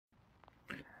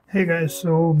Hey guys,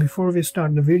 so before we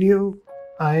start the video,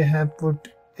 I have put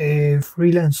a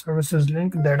freelance services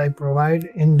link that I provide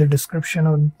in the description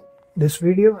of this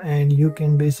video, and you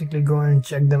can basically go and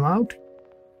check them out.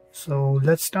 So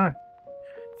let's start.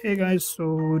 Hey guys,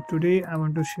 so today I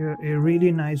want to share a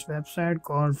really nice website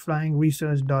called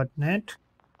flyingresearch.net,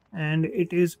 and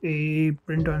it is a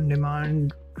print on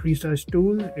demand research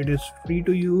tool. It is free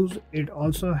to use. It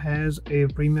also has a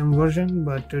premium version,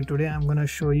 but today I'm going to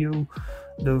show you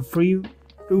the free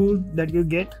tool that you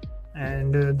get,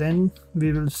 and then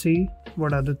we will see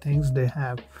what other things they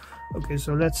have. Okay,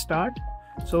 so let's start.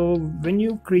 So when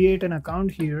you create an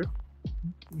account here,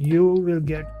 you will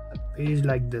get a page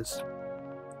like this.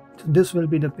 So this will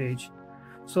be the page.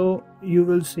 So you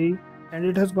will see, and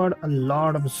it has got a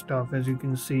lot of stuff. As you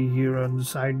can see here on the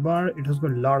sidebar, it has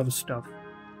got a lot of stuff.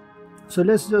 So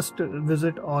let's just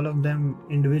visit all of them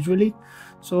individually.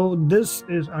 So this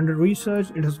is under research.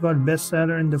 It has got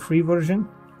bestseller in the free version.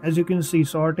 As you can see,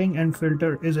 sorting and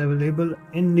filter is available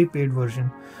in the paid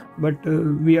version, but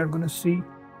we are going to see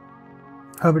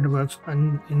how it works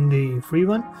in the free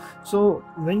one. So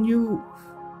when you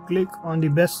click on the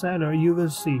bestseller, you will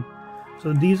see,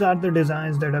 so these are the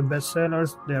designs that are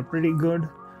bestsellers. They are pretty good.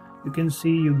 You can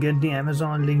see you get the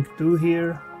Amazon link too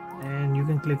here, and you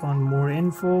can click on more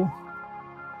info,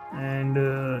 and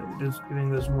it is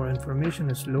giving us more information.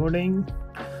 It's loading.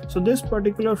 So this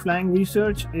particular Flying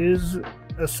Research is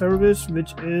a service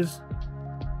which is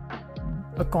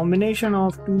a combination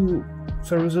of two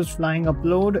services, Flying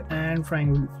Upload and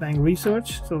Flying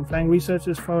Research. So Flying Research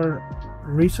is for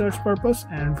research purpose,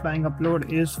 and Flying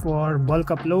Upload is for bulk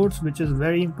uploads, which is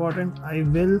very important. I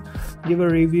will give a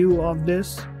review of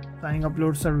this Flying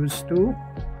Upload service too,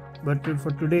 but for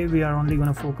today we are only going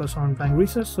to focus on Flying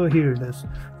Research. So here it is.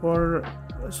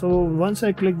 So once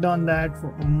I clicked on that,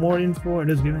 for more info, it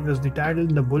is giving us the title,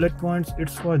 the bullet points.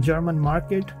 It's for German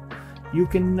market. You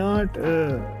cannot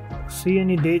see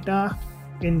any data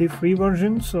in the free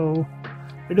version, so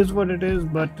it is what it is,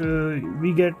 but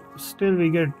we get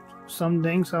some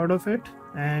things out of it,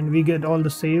 and we get all the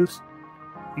sales,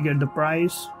 we get the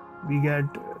price, we get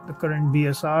the current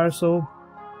BSR. So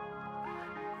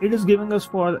it is giving us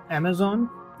for Amazon,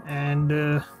 and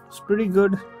it's pretty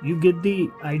good. You get the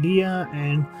idea,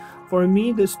 and for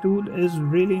me this tool is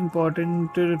really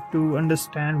important to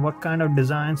understand what kind of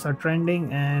designs are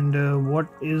trending, and what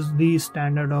is the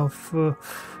standard of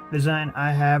design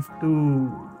I have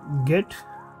to get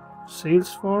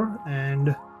sales for.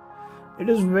 And it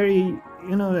is very,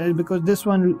 because this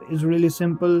one is really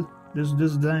simple. This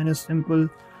design is simple.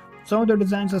 Some of the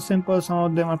designs are simple, some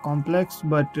of them are complex,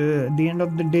 but at the end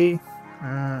of the day,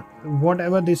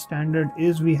 whatever the standard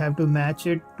is, we have to match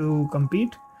it to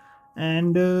compete.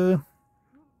 And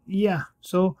yeah,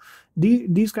 so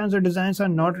these kinds of designs are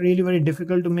not really very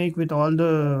difficult to make with all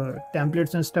the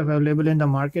templates and stuff available in the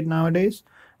market nowadays,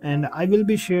 and I will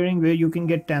be sharing where you can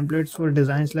get templates for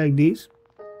designs like these.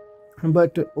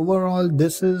 But overall,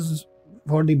 this is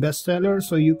for the bestseller.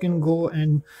 So you can go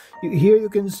and here you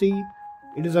can see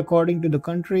it is according to the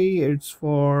country. It's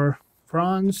for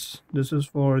France, this is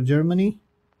for Germany,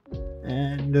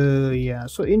 and yeah,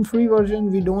 so in free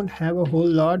version we don't have a whole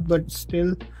lot, but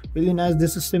still really nice.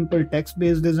 This is simple text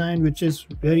based design, which is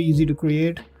very easy to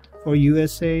create for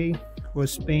USA, for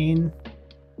Spain.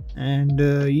 And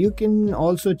you can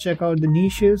also check out the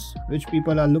niches which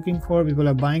people are looking for, people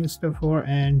are buying stuff for,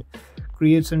 and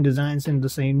create some designs in the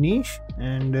same niche,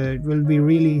 and it will be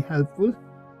really helpful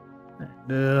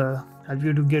and help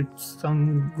you to get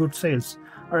some good sales.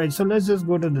 All right, so let's just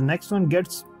go to the next one,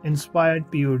 Gets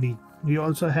Inspired POD. We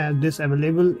also have this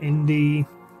available in the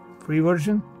free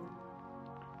version,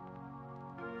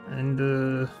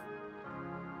 and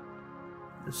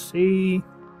let's see,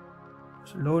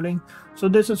 it's loading. So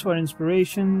this is for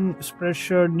inspiration,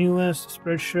 Spreadshirt, newest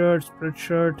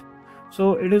Spreadshirt.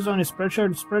 So it is on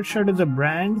Spreadshirt. Spreadshirt is a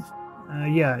brand.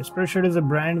 Yeah, Spreadshirt is a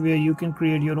brand where you can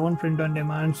create your own print on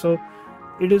demand. So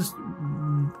it is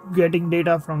getting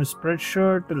data from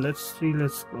Spreadshirt. Let's see,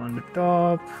 let's go on the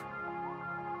top.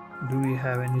 Do we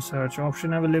have any search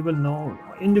option available? No,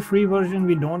 in the free version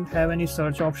we don't have any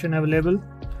search option available,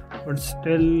 but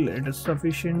still it is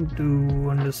sufficient to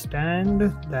understand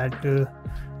that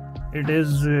it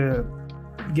is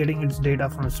getting its data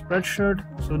from a Spreadshirt.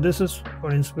 So this is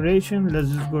for inspiration. Let's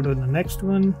just go to the next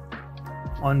one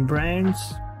on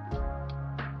brands.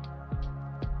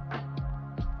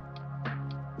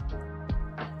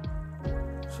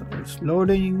 So it's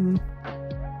loading.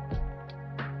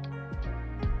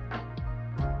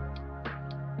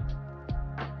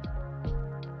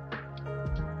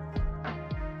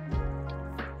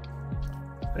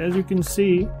 As you can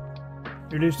see,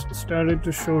 it is started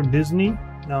to show Disney.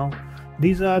 Now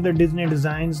these are the Disney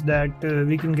designs that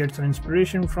we can get some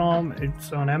inspiration from.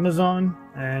 It's on Amazon.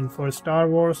 And for Star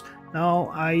Wars,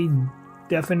 now I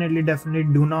definitely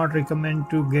do not recommend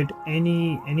to get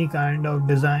any kind of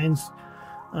designs.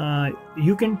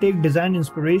 You can take design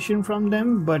inspiration from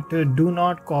them, but do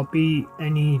not copy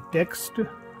any text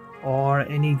or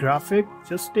any graphic.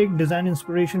 Just take design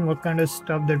inspiration, what kind of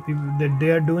stuff that they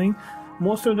are doing.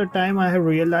 Most of the time I have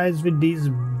realized with these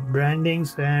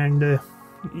brandings and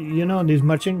these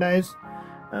merchandise,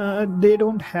 they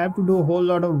don't have to do a whole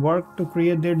lot of work to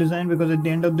create their design, because at the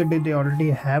end of the day they already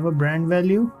have a brand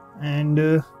value.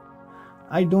 And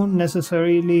I don't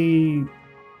necessarily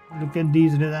look at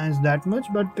these designs that much,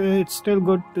 but it's still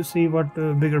good to see what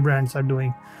bigger brands are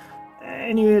doing.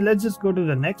 Anyway, let's just go to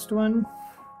the next one.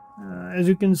 As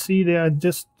you can see, they are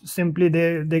just simply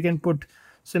they can put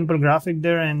simple graphic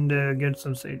there and get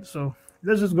some sales. So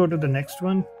let's just go to the next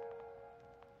one.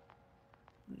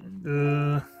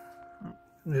 And,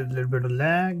 there's a little bit of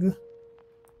lag.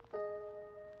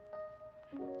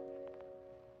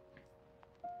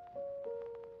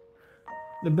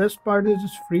 The best part is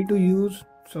it's free to use.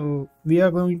 So we are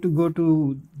going to go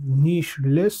to niche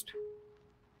list.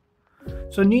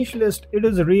 So niche list, it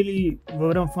is really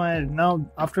one of my, now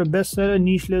after bestseller,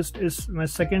 niche list is my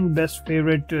second best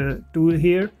favorite tool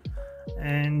here.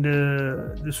 And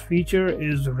this feature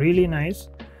is really nice.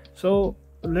 So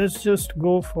let's just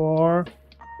go for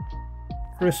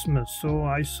Christmas. So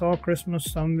I saw Christmas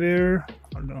somewhere.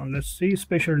 Hold on, let's see,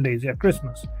 special days. Yeah,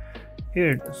 Christmas.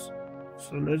 Here it is.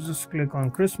 So let's just click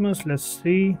on Christmas. Let's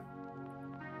see.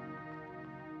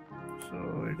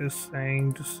 So it is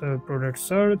saying to serve product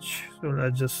search. So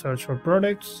let's just search for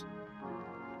products.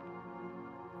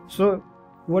 So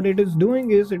what it is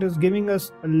doing is it is giving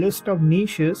us a list of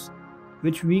niches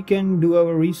which we can do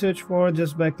our research for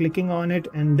just by clicking on it,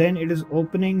 and then it is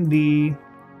opening the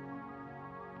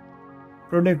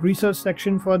product research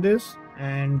section for this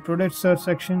and product search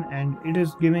section, and it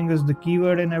is giving us the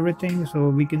keyword and everything. So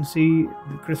we can see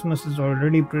the Christmas is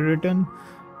already pre-written.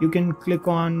 You can click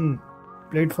on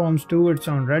platforms too. It's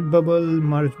on Redbubble,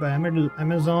 merged by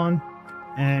Amazon,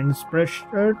 and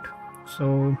Spreadshirt.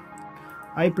 So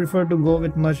I prefer to go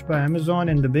with merged by Amazon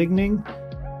in the beginning.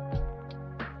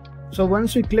 So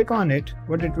once we click on it,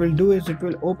 what it will do is it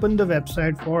will open the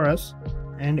website for us,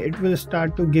 and it will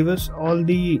start to give us all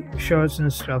the shirts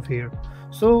and stuff here.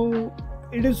 So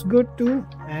it is good too.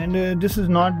 And this is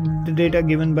not the data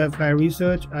given by Fly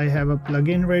Research. I have a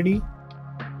plugin ready.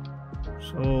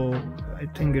 So I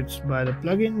think it's by the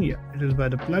plugin. Yeah, it is by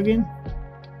the plugin.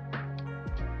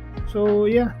 So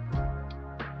yeah,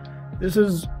 this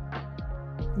is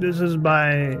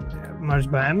by merged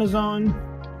by Amazon,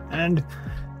 and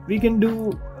we can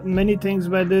do many things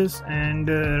by this. And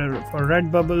for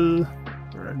Redbubble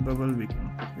we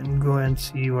can go and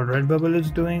see what Redbubble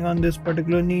is doing on this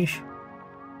particular niche.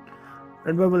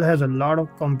 Redbubble has a lot of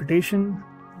competition,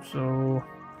 so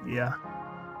yeah,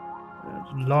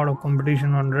 there's a lot of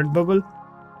competition on Redbubble.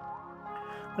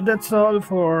 But that's all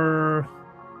for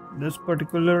this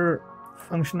particular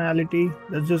functionality.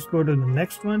 Let's just go to the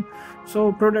next one.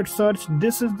 So product search,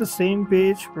 this is the same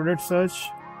page. Product search,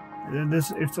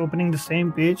 it's opening the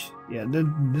same page. Yeah,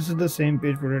 this is the same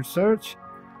page, product search.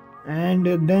 And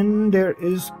then there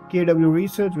is KW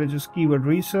research, which is keyword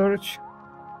research.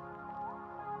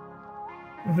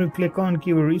 If we click on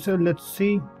keyword research, let's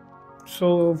see.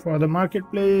 So for the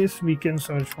marketplace, we can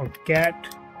search for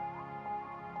cat,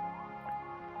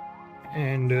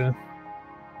 and it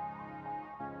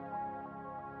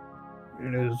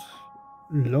is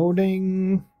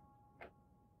loading.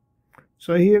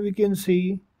 So here we can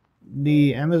see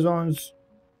the Amazon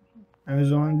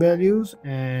values,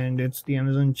 and it's the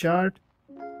Amazon chart.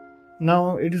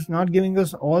 Now it is not giving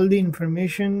us all the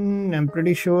information. I'm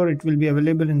pretty sure it will be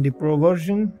available in the pro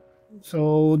version.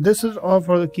 So this is all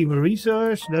for the keyword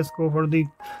research. Let's go for the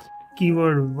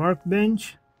keyword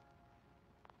workbench.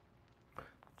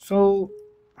 So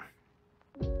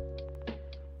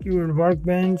keyword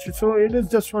workbench, so it is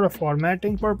just for a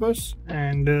formatting purpose.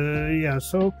 And yeah,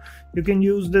 so you can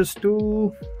use this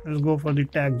too. Let's go for the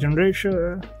tag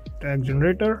generator.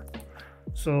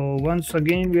 So once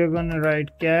again we are gonna write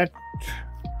cat,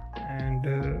 and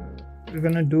we're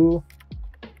gonna do,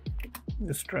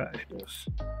 let's try this.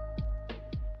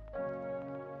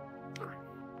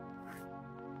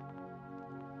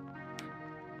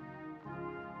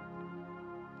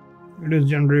 It is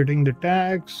generating the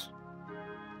tags.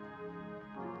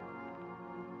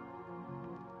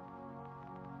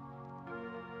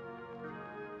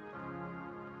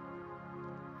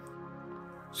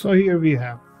 So here we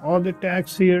have all the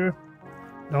tags here.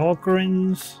 the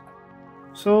occurrence.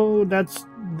 So that's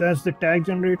the tag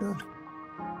generator.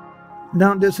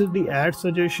 Now this is the ad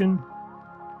suggestion.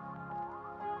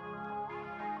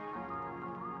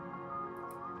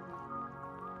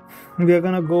 We are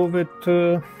gonna go with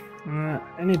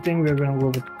anything. We're gonna go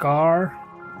with car.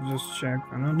 Just check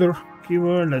another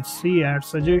keyword. Let's see, ad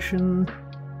suggestion.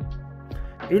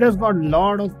 It has got a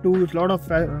lot of tools, lot of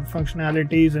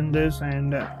functionalities in this,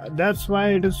 and that's why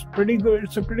it is pretty good.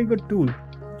 It's a pretty good tool.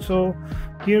 So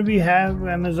here we have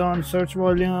Amazon search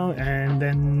volume, and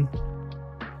then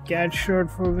cat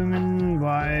shirt for women.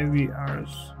 Why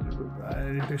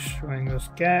it is showing us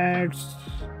cats,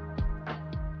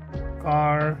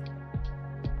 car.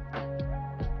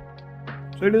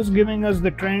 So it is giving us the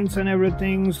trends and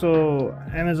everything. So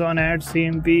Amazon ads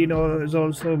CMP is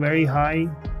also very high.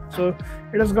 So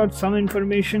it has got some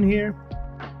information here.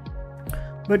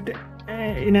 But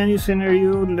in any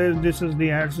scenario, this is the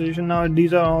ad suggestion. Now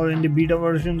these are all in the beta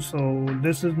version. So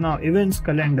this is now events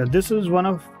calendar. This is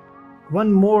one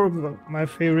more of my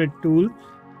favorite tool.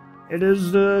 It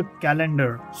is the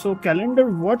calendar. So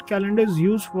what calendar is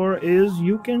used for is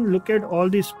you can look at all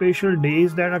the special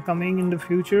days that are coming in the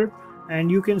future,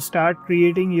 and you can start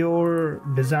creating your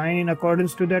design in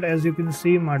accordance to that. As you can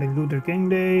see, Martin Luther King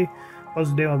Day,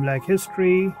 first day of Black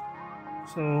History.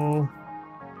 So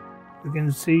you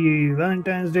can see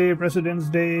Valentine's Day, President's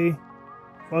Day,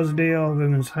 first day of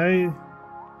Women's High,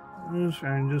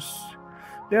 and just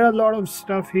there are a lot of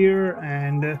stuff here.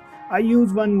 And I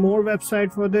use one more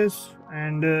website for this,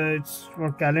 and it's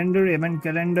for calendar, event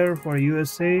calendar for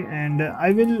USA, and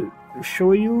I will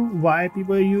show you why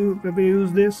people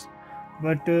use this.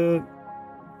 But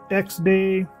Tax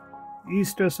Day,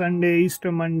 Easter Sunday,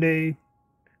 Easter Monday,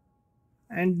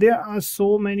 and there are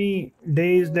so many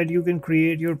days that you can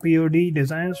create your POD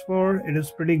designs for. It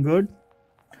is pretty good.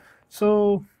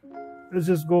 So let's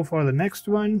just go for the next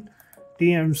one,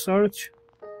 TM search.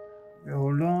 Okay,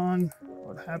 hold on,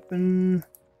 what happened?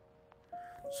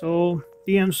 So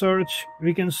TM search,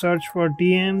 we can search for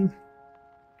TM.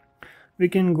 We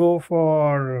can go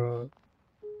for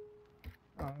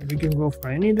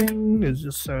anything. Let's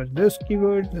just search this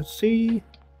keyword. Let's see.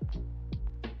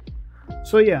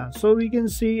 So yeah, so we can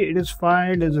see it is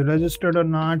filed, is it registered or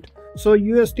not. So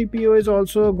USTPO is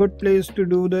also a good place to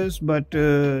do this, but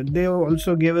they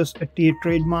also give us a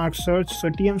trademark search. So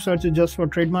TM search is just for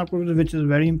trademark purposes, which is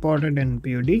very important in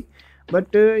POD.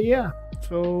 But yeah,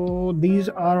 so these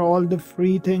are all the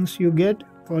free things you get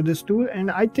for this tool, and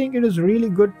I think it is really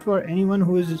good for anyone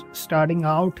who is starting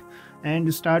out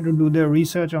and start to do their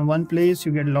research on one place.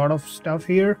 You get a lot of stuff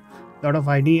here, a lot of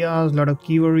ideas, a lot of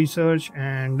keyword research,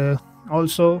 and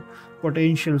also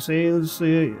potential sales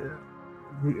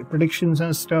predictions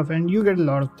and stuff, and you get a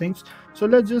lot of things. So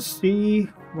let's just see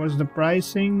what's the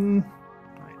pricing.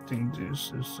 I think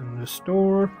this is in the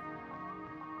store.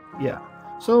 Yeah,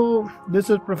 so this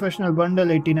is professional bundle,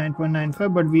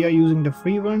 89.95, but we are using the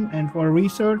free one. And for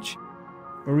research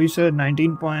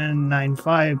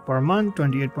 19.95 per month,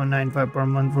 28.95 per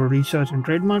month for research and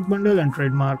trademark bundle, and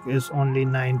trademark is only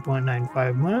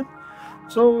 9.95 month.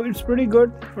 So it's pretty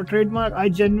good for trademark. I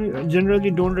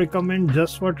generally don't recommend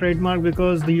just for trademark,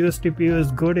 because the USTPO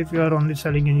is good if you are only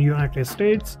selling in United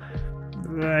States.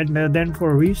 And then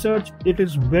for research, it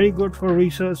is very good for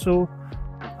research. So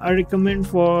I recommend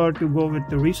to go with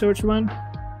the research one.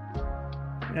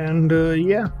 And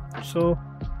yeah, so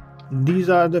these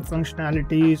are the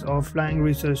functionalities of Flying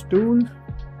Research Tool,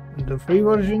 the free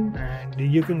version, and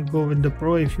you can go with the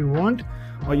pro if you want,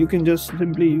 or you can just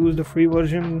simply use the free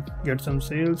version, get some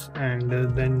sales, and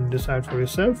then decide for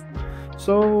yourself.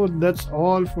 So that's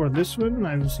all for this one.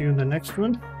 I will see you in the next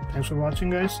one. Thanks for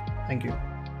watching, guys. Thank you.